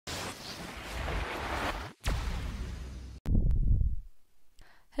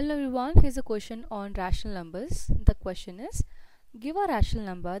Hello everyone, here's a question on rational numbers. The question is, give a rational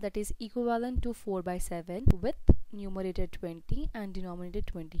number that is equivalent to 4 by 7 with numerator 20 and denominator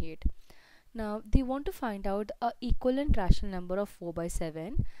 28. Now they want to find out a equivalent rational number of 4 by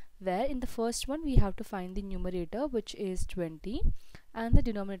 7, where in the first one we have to find the numerator, which is 20, and the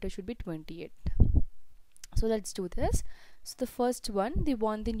denominator should be 28. So let's do this. So the first one, they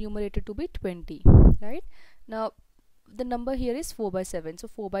want the numerator to be 20, right? Now the number here is 4 by 7, so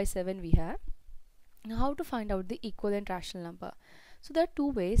 4 by 7 we have. Now how to find out the equivalent rational number? So there are two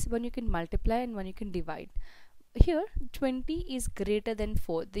ways: one you can multiply and one you can divide. Here 20 is greater than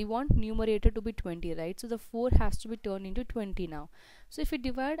 4. They want numerator to be 20, right? So the 4 has to be turned into 20 now. So if we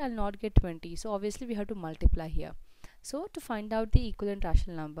divide, I'll not get 20, so obviously we have to multiply here. So to find out the equivalent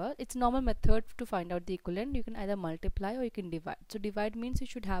rational number, it's normal method to find out the equivalent. You can either multiply or you can divide. So divide means you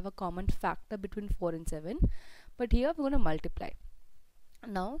should have a common factor between 4 and 7, but here we're going to multiply.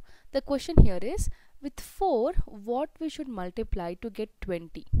 Now the question here is, with 4 what we should multiply to get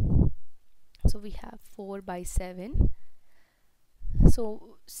 20? So we have 4 by 7,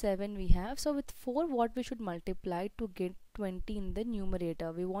 so 7 we have. So with 4 what we should multiply to get 20 in the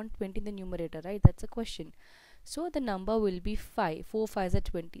numerator? We want 20 in the numerator, right? That's a question. So the number will be 5. 4 5s are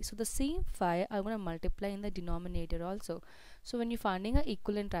 20. So the same 5 I'm going to multiply in the denominator also. So when you're finding an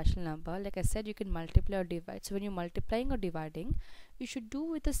equivalent rational number, like I said, you can multiply or divide. So when you're multiplying or dividing, you should do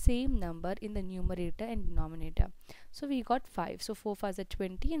with the same number in the numerator and denominator. So we got 5. So 4 5s are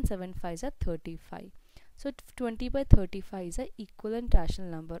 20 and 7 5s are 35. So 20 by 35 is an equivalent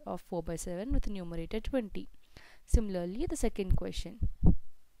rational number of 4 by 7 with the numerator 20. Similarly, the second question,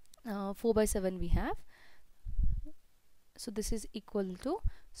 4 by 7 we have. So this is equal to,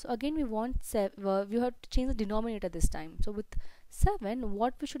 so again we want we have to change the denominator this time. So with 7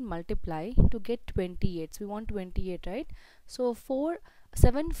 what we should multiply to get 28? So we want 28, right? So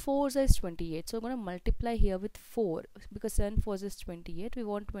 7 4s is 28, so we're going to multiply here with 4, because 7 4s is 28. We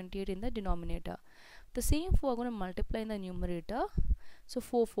want 28 in the denominator. The same 4 we're going to multiply in the numerator. So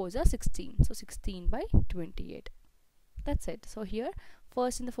 4 4s are 16, so 16 by 28. That's it. So here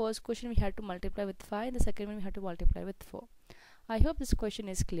in the first question we had to multiply with 5, in the second one we had to multiply with 4. I hope this question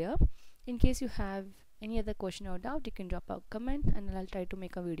is clear. In case you have any other question or doubt, you can drop a comment and I'll try to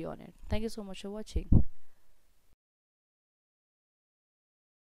make a video on it. Thank you so much for watching.